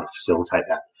to be able to facilitate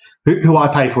that. Who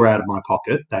I pay for out of my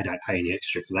pocket. They don't pay any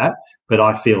extra for that. But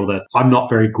I feel that I'm not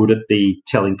very good at the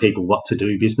telling people what to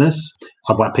do business.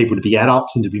 I want people to be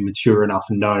adults and to be mature enough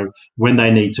and know when they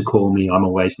need to call me, I'm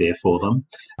always there for them.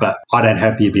 But I don't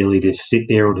have the ability to sit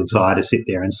there or desire to sit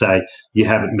there and say, you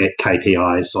haven't met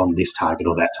KPIs on this target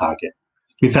or that target.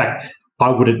 In fact, I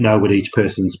wouldn't know what each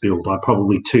person's billed. I'm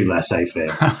probably too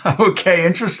laissez-faire. Okay,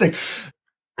 interesting.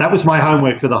 That was my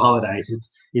homework for the holidays.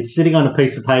 It's sitting on a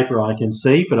piece of paper I can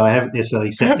see, but I haven't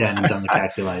necessarily sat down and done the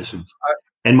calculations.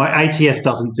 And my ATS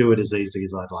doesn't do it as easily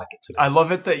as I'd like it to do. I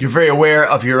love it that you're very aware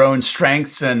of your own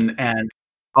strengths and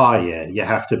Oh, yeah, you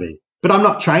have to be. But I'm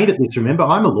not trained at this, remember?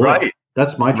 I'm a lawyer. Right.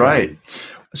 That's my training. Right.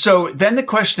 So then the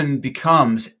question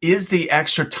becomes, is the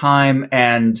extra time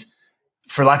and,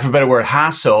 for lack of a better word,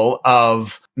 hassle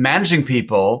of managing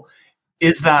people,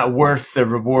 is that worth the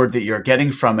reward that you're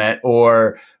getting from it?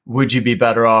 Or would you be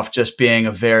better off just being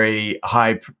a very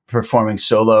high-performing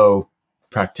solo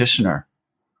practitioner?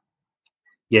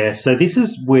 Yeah, so this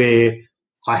is where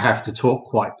I have to talk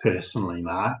quite personally,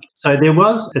 Mark. So there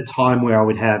was a time where I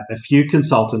would have a few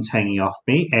consultants hanging off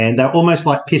me, and they're almost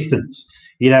like pistons.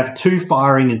 You'd have two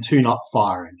firing and two not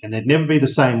firing, and they'd never be the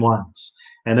same ones.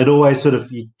 And it always sort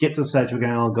of, you get to the stage where you're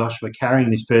going, oh gosh, we're carrying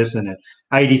this person at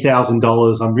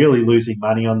 $80,000. I'm really losing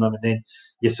money on them. And then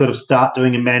you sort of start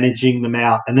doing and managing them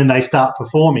out, and then they start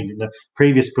performing, and the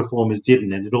previous performers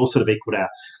didn't, and it all sort of equaled out.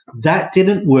 That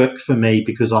didn't work for me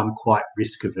because I'm quite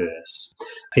risk averse.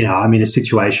 You know, I'm in a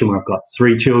situation where I've got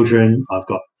 3 children, I've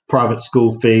got private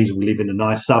school fees, we live in a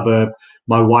nice suburb.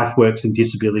 My wife works in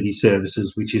disability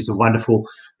services, which is a wonderful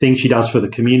thing she does for the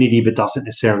community, but doesn't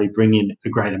necessarily bring in a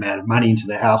great amount of money into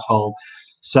the household.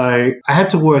 So I had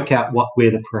to work out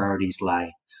where the priorities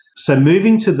lay. So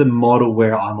moving to the model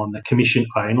where I'm on the commission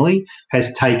only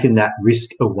has taken that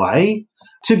risk away.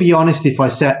 To be honest, if I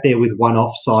sat there with one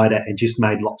offsider and just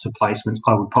made lots of placements,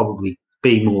 I would probably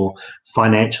be more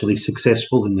financially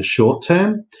successful in the short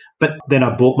term. But then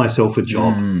I bought myself a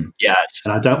job. Yes.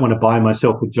 And I don't want to buy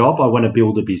myself a job. I want to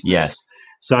build a business. Yes.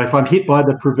 So if I'm hit by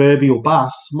the proverbial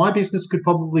bus, my business could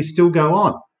probably still go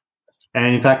on.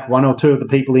 And in fact, 1 or 2 of the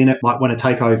people in it might want to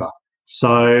take over.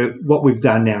 So what we've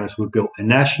done now is we've built a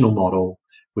national model.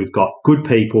 We've got good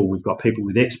people. We've got people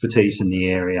with expertise in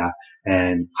the area.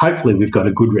 And hopefully we've got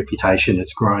a good reputation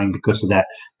that's growing because of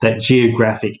that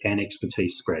geographic and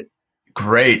expertise spread.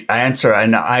 Great answer.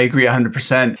 And I agree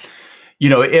 100%. You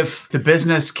know, if the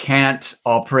business can't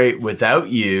operate without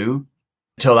you,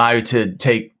 to allow you to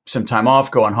take some time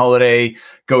off, go on holiday,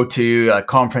 go to a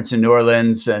conference in New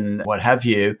Orleans and what have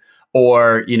you,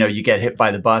 or, you know, you get hit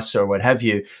by the bus or what have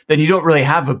you, then you don't really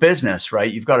have a business,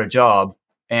 right? You've got a job.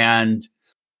 And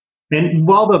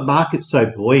while the market's so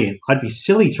buoyant, I'd be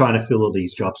silly trying to fill all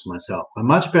these jobs myself. I'm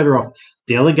much better off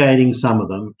delegating some of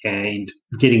them and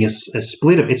getting a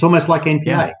split of. It's almost like NPA.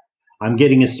 Yeah. I'm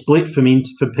getting a split from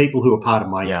people who are part of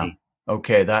my team.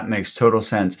 Okay, that makes total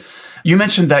sense. You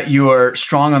mentioned that you are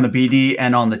strong on the BD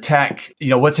and on the tech. You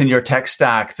know, what's in your tech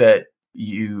stack that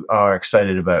you are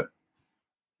excited about?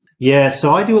 Yeah,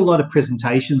 so I do a lot of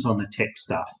presentations on the tech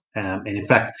stuff. And in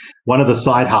fact, one of the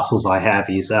side hustles I have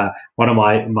is one of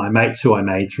my mates who I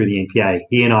made through the NPA.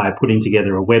 He and I are putting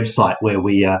together a website where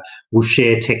we will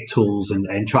share tech tools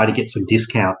and try to get some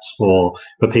discounts for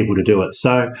people to do it.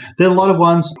 So there are a lot of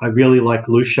ones. I really like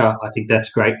Lucia. I think that's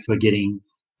great for getting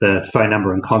the phone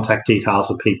number and contact details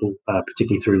of people,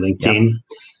 particularly through LinkedIn. Yep.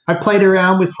 I played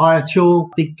around with HireTool.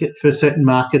 I think for certain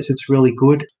markets, it's really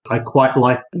good. I quite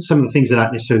like some of the things that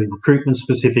aren't necessarily recruitment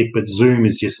specific, but Zoom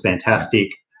is just fantastic.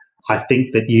 I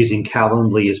think that using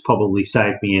Calendly has probably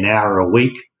saved me an hour a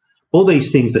week. All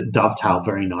these things that dovetail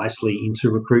very nicely into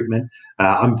recruitment.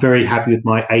 I'm very happy with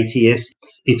my ATS.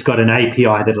 It's got an API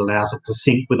that allows it to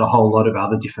sync with a whole lot of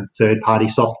other different third-party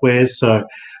softwares. So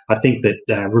I think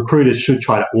that recruiters should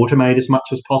try to automate as much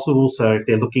as possible. So if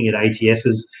they're looking at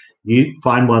ATSs, you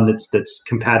find one that's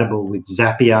compatible with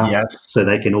Zapier, yes, so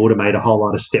they can automate a whole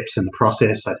lot of steps in the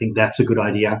process. I think that's a good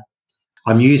idea.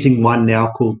 I'm using one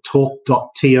now called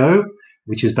talk.to,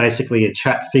 which is basically a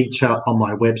chat feature on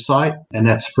my website, and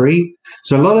that's free.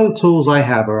 So a lot of the tools I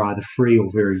have are either free or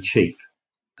very cheap.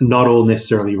 Not all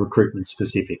necessarily recruitment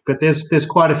specific, but there's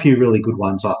quite a few really good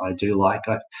ones I do like.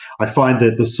 I find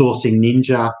that the Sourcing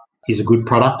Ninja is a good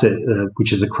product,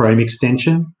 which is a Chrome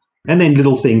extension. And then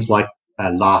little things like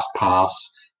LastPass,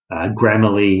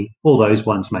 Grammarly, all those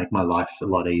ones make my life a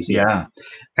lot easier. Yeah.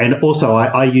 And also,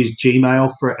 I use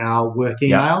Gmail for our work Yeah.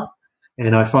 email,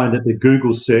 and I find that the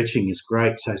Google searching is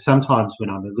great. So sometimes when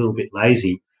I'm a little bit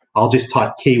lazy, I'll just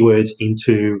type keywords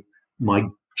into my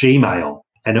Gmail,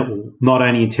 and it will not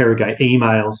only interrogate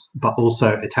emails, but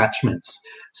also attachments.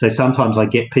 So sometimes I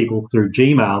get people through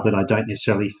Gmail that I don't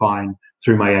necessarily find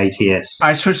through my ATS.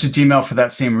 I switched to Gmail for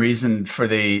that same reason, for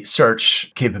the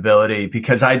search capability,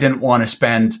 because I didn't want to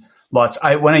spend lots.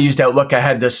 When I used Outlook, I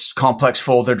had this complex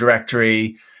folder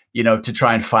directory, to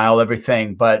try and file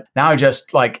everything. But now I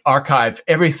just archive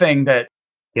everything that.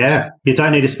 Yeah, you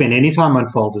don't need to spend any time on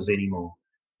folders anymore.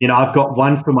 I've got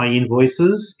one for my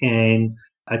invoices and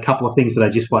a couple of things that I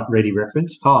just want ready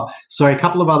reference. Oh, sorry, a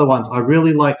couple of other ones. I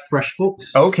really like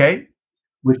FreshBooks. Okay.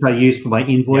 Which I use for my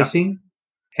invoicing. Yep.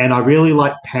 And I really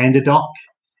like PandaDoc.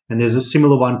 And there's a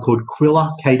similar one called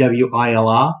Quiller,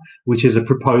 Kwilr, which is a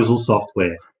proposal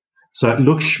software. So it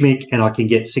looks schmick, and I can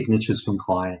get signatures from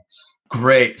clients.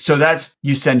 Great. So that's,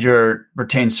 you send your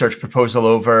retained search proposal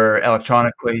over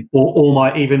electronically, or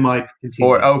my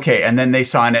contingent. Okay, and then they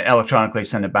sign it electronically,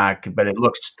 send it back. But it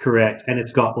looks correct, and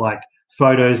it's got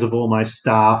photos of all my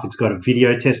staff. It's got a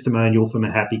video testimonial from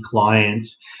a happy client.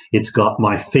 It's got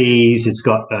my fees. It's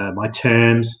got my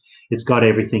terms. It's got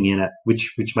everything in it,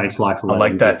 which makes life a lot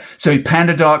easier. That. So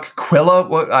PandaDoc,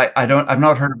 Quilla, I've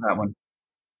not heard of that one.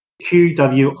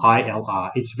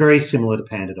 Quilr. It's very similar to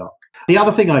PandaDoc. The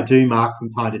other thing I do, Mark, from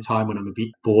time to time when I'm a bit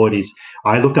bored is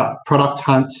I look up Product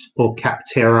Hunt or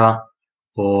Capterra,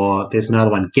 or there's another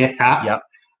one, GetApp. Yep.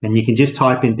 And you can just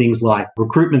type in things like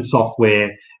recruitment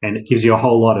software, and it gives you a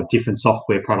whole lot of different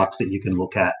software products that you can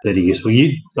look at that are useful.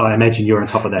 I imagine you're on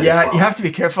top of that. Yeah, as well. You have to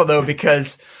be careful though,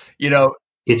 because,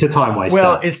 it's a time waster.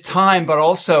 Well, it's time, but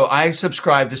also I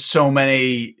subscribe to so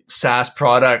many SaaS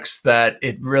products that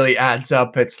it really adds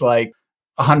up. It's like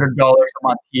 $100 a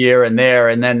month here and there.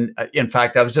 And then, in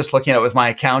fact, I was just looking at it with my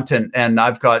accountant, and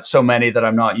I've got so many that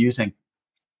I'm not using.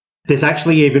 There's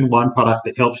actually even one product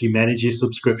that helps you manage your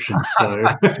subscriptions. So,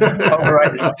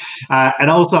 right.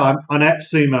 And also I'm on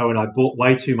AppSumo, and I bought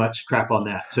way too much crap on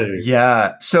that too.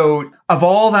 Yeah. So of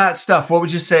all that stuff, what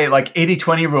would you say,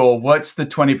 80-20 rule, what's the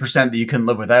 20% that you can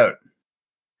live without?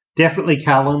 Definitely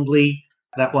Calendly.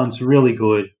 That one's really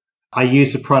good. I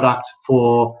use a product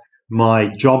for my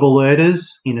job alerters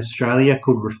in Australia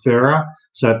called Referrer.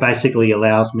 So it basically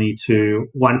allows me to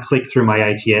one click through my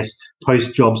ATS,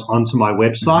 post jobs onto my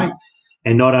website. Mm-hmm.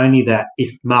 And not only that,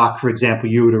 if Mark, for example,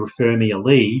 you were to refer me a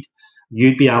lead,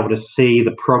 you'd be able to see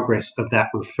the progress of that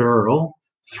referral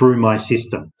through my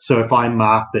system. So if I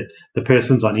mark that the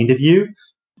person's on interview,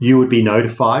 you would be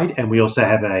notified. And we also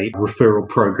have a referral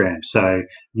program. So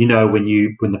when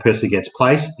the person gets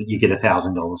placed, that you get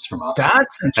 $1,000 from us.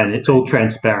 That's interesting. And it's all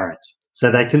transparent. So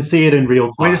they can see it in real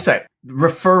time. Wait a sec.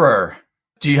 Referrer.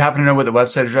 Do you happen to know what the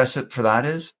website address for that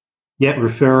is? Yeah,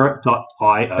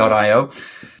 referrer.io.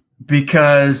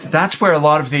 Because that's where a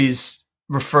lot of these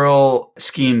referral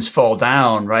schemes fall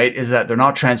down, right? Is that they're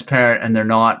not transparent, and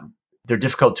they're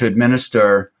difficult to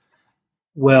administer.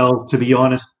 Well, to be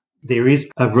honest, there is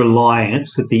a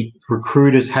reliance that the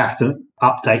recruiters have to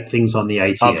update things on the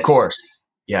ATS. Of course,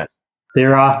 yes.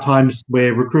 There are times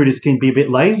where recruiters can be a bit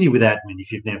lazy with admin,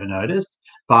 if you've never noticed.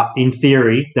 But in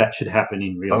theory, that should happen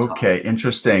in real time. Okay,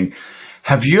 interesting.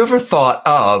 Have you ever thought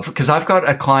of, because I've got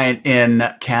a client in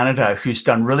Canada who's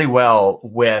done really well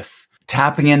with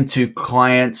tapping into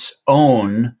clients'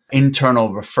 own internal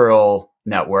referral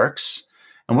networks.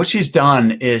 And what she's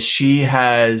done is she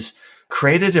has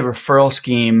created a referral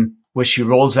scheme which she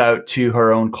rolls out to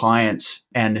her own clients.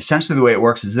 And essentially the way it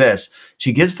works is this.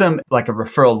 She gives them a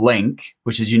referral link,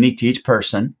 which is unique to each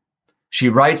person. She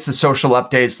writes the social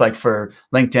updates for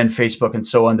LinkedIn, Facebook, and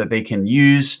so on that they can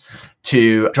use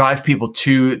to drive people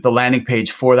to the landing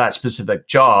page for that specific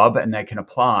job, and they can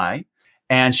apply.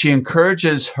 And she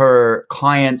encourages her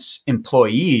clients'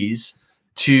 employees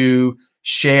to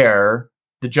share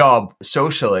the job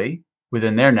socially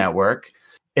within their network.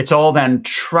 It's all then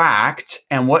tracked.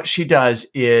 And what she does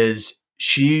is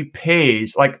she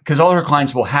pays, because all her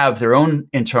clients will have their own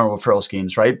internal referral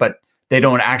schemes, right? But they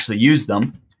don't actually use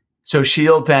them. So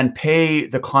she'll then pay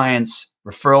the client's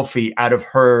referral fee out of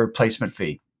her placement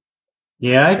fee.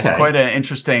 Yeah, okay. It's quite an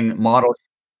interesting model.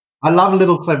 I love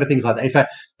little clever things like that. In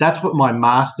fact, that's what my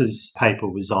master's paper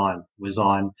was on,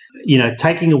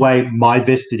 taking away my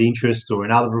vested interest or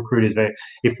another recruiter's.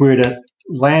 If we were to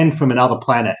land from another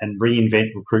planet and reinvent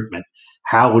recruitment,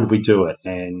 how would we do it?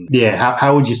 And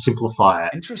how would you simplify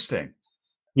it? Interesting.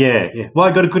 Yeah. Well,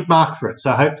 I got a good mark for it,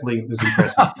 so hopefully it was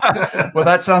impressive. Well,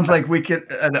 that sounds like we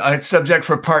could a subject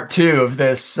for part 2 of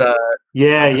this. This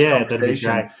That'd be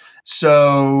conversation. great.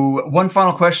 So, one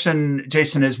final question,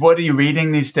 Jason, is what are you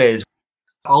reading these days?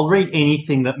 I'll read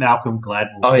anything that Malcolm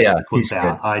Gladwell puts he's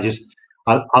out. good.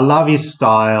 I love his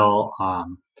style.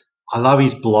 I love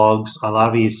his blogs. I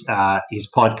love his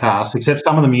podcasts. Except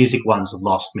some of the music ones have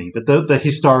lost me, but the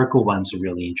historical ones are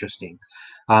really interesting.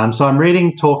 So I'm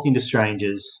reading Talking to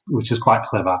Strangers, which is quite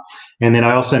clever. And then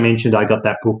I also mentioned I got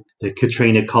that book, the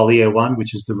Katrina Collier one,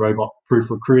 which is the Robot Proof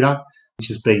Recruiter, which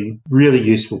has been really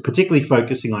useful, particularly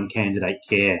focusing on candidate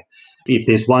care. If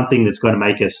there's one thing that's going to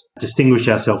make us distinguish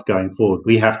ourselves going forward,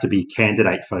 we have to be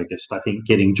candidate focused. I think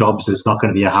getting jobs is not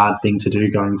going to be a hard thing to do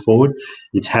going forward.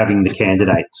 It's having the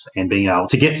candidates and being able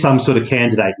to get some sort of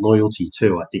candidate loyalty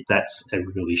too. I think that's a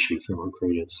real issue for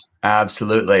recruiters.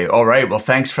 Absolutely. All right. Well,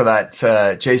 thanks for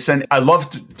that, Jason. I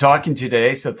loved talking to you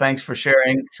today. So thanks for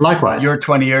sharing Likewise. Your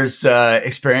 20 years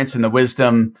experience and the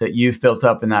wisdom that you've built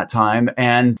up in that time.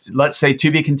 And let's say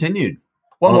to be continued.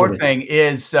 One more thing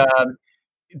is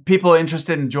people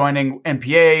interested in joining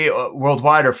NPA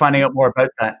worldwide or finding out more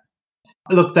about that.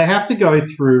 Look, they have to go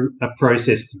through a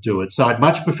process to do it. So I'd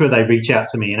much prefer they reach out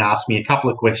to me and ask me a couple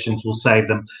of questions. Will save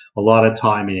them a lot of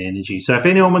time and energy. So if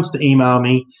anyone wants to email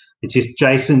me, it's just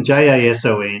Jason,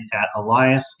 Jason, at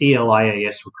Elias,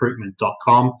 Elias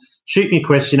recruitment.com. Shoot me a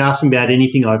question, ask me about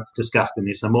anything I've discussed in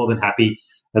this. I'm more than happy.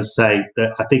 As I say,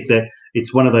 I think that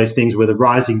it's one of those things where the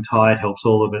rising tide helps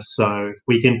all of us. So if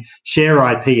we can share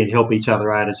IP and help each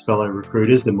other out as fellow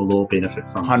recruiters, then we'll all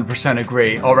benefit from it. 100%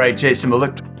 agree. All right, Jason, well,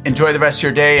 look, enjoy the rest of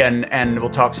your day and we'll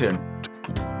talk soon.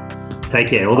 Take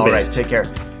care. All the best. All right, take care.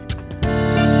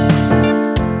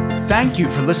 Thank you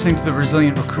for listening to The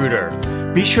Resilient Recruiter.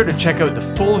 Be sure to check out the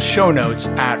full show notes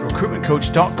at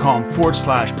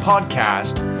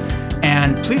recruitmentcoach.com/podcast.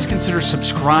 And please consider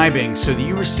subscribing so that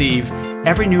you receive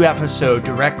every new episode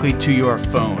directly to your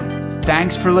phone.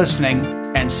 Thanks for listening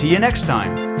and see you next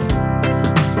time.